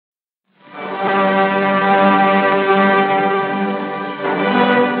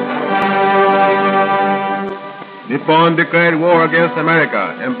Nippon declared war against America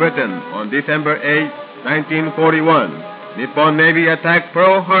and Britain on December 8, 1941. Nippon Navy attacked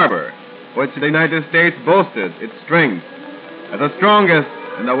Pearl Harbor, which the United States boasted its strength as the strongest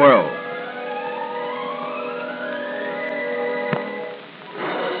in the world.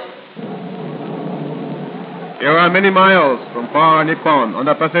 Here are many miles from far Nippon on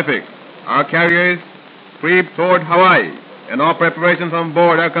the Pacific. Our carriers creep toward Hawaii, and all preparations on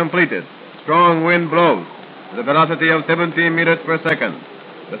board are completed. Strong wind blows with a velocity of 17 meters per second.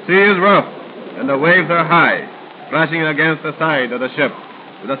 The sea is rough, and the waves are high, crashing against the side of the ship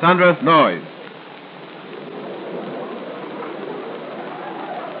with a thunderous noise.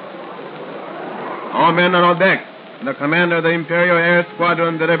 All men are on deck, and the commander of the Imperial Air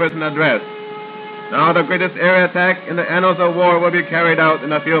Squadron delivers an address. Now the greatest air attack in the annals of war will be carried out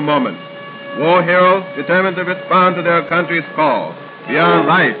in a few moments. War heroes determined to respond to their country's call, beyond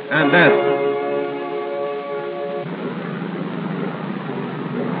life and death.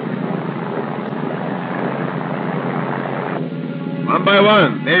 One by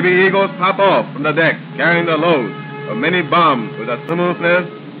one, Navy Eagles pop off from the deck, carrying the loads of many bombs with the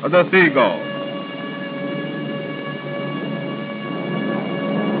smoothness of the seagull.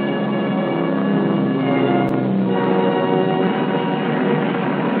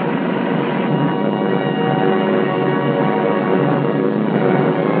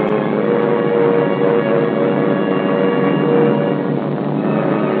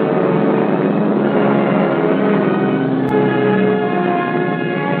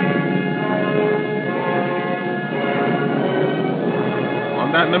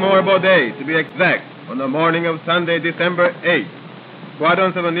 Memorable day, to be exact, on the morning of Sunday, December 8th,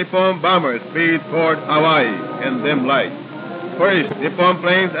 squadrons of the Nippon bombers speed toward Hawaii in dim light. First, Nippon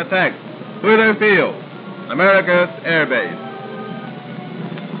planes attacked Wheeler Field, America's air base.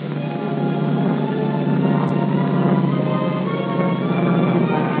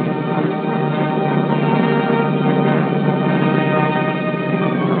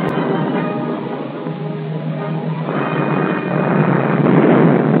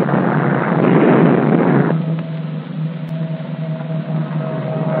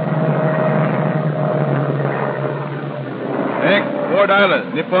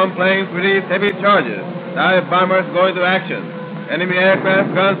 Nippon planes release heavy charges. Dive bombers go into action. Enemy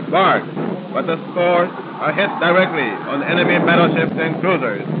aircraft guns bark, but the scores are hit directly on enemy battleships and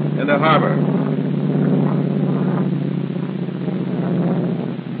cruisers in the harbor.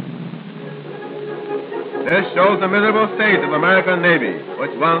 This shows the miserable state of American Navy,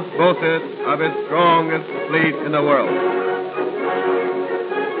 which once boasted of its strongest fleet in the world.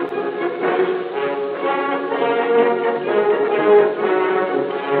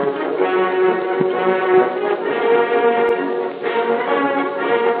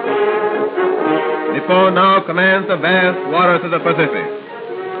 Nippon now commands the vast waters of the Pacific.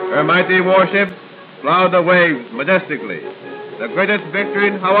 Her mighty warships plow the waves majestically. The greatest victory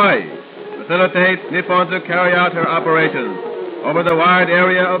in Hawaii facilitates Nippon to carry out her operations over the wide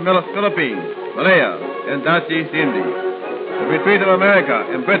area of Philippines, Malaya, and Dachi Sindhi. The retreat of America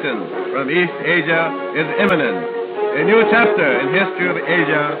and Britain from East Asia is imminent. A new chapter in history of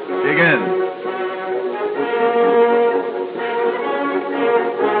Asia begins.